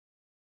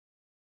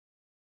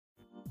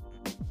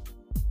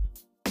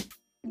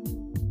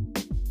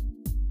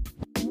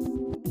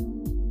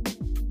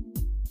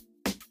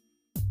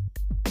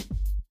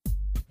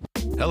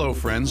Hello,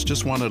 friends.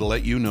 Just wanted to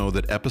let you know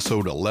that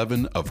episode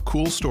 11 of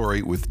Cool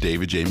Story with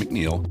David J.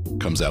 MacNeil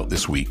comes out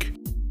this week.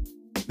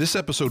 This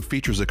episode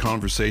features a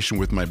conversation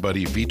with my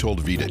buddy Vitold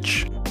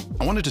Vidic.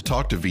 I wanted to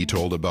talk to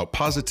Vitold about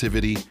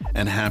positivity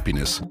and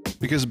happiness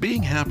because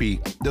being happy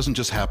doesn't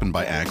just happen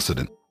by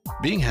accident.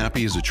 Being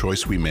happy is a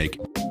choice we make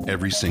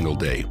every single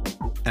day.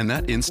 And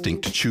that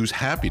instinct to choose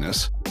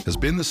happiness has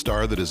been the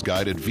star that has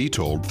guided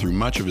Vitold through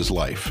much of his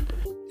life.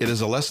 It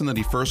is a lesson that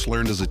he first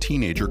learned as a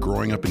teenager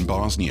growing up in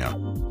Bosnia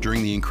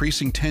during the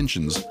increasing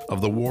tensions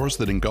of the wars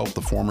that engulfed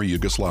the former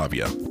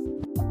Yugoslavia.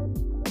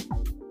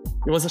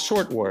 It was a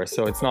short war,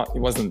 so it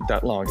wasn't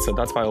that long. So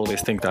that's why I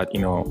always think that,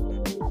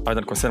 I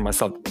don't consider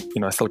myself,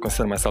 I still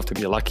consider myself to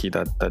be lucky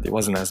that it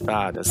wasn't as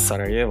bad as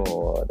Sarajevo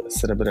or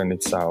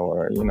Srebrenica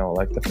or,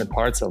 like different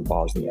parts of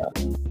Bosnia.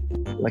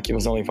 Like it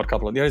was only for a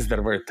couple of years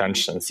there were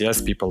tensions.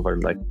 Yes, people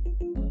were like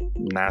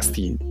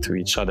nasty to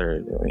each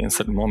other in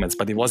certain moments,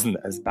 but it wasn't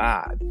as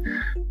bad.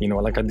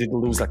 Like I did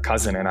lose a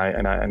cousin and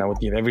I would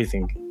give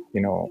everything,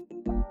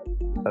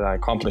 that I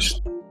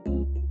accomplished,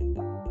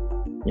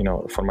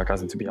 for my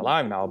cousin to be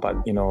alive now. But,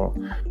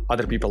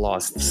 other people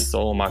lost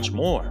so much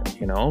more,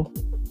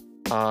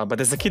 But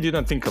as a kid, you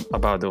don't think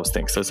about those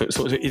things.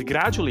 So it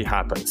gradually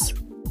happens.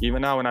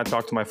 Even now when I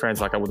talk to my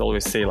friends, like I would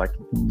always say, like,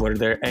 were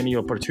there any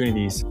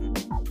opportunities?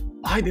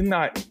 Why didn't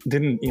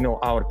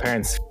our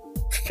parents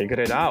figure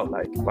it out?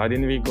 Like, why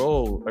didn't we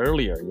go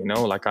earlier?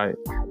 Like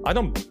I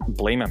don't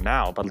blame them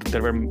now, but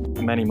there were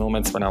many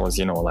moments when I was,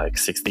 like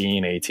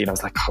 16, 18. I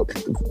was like, oh,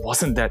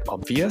 wasn't that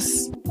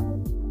obvious?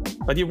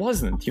 But it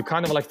wasn't. You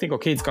kind of like think,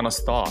 okay, it's going to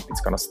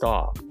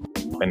stop.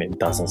 And it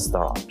doesn't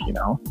stop,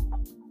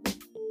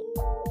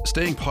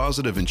 Staying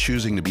positive and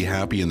choosing to be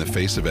happy in the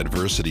face of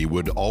adversity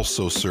would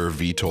also serve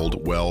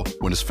Vitold well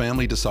when his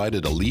family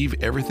decided to leave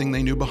everything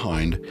they knew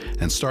behind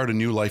and start a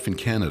new life in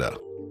Canada.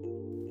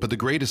 But the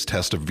greatest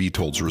test of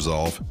Vitold's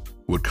resolve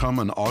would come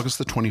on August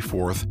the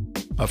 24th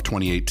of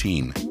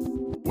 2018,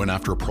 when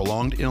after a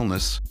prolonged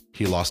illness,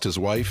 he lost his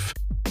wife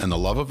and the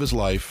love of his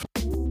life,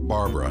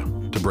 Barbara,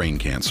 to brain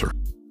cancer.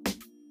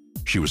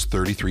 She was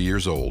 33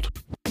 years old.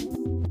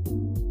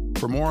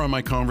 For more on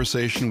my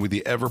conversation with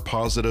the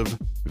ever-positive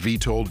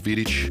Vitold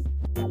Vidic,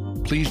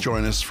 please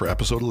join us for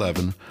episode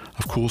 11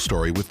 of Cool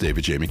Story with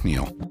David J.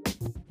 MacNeil.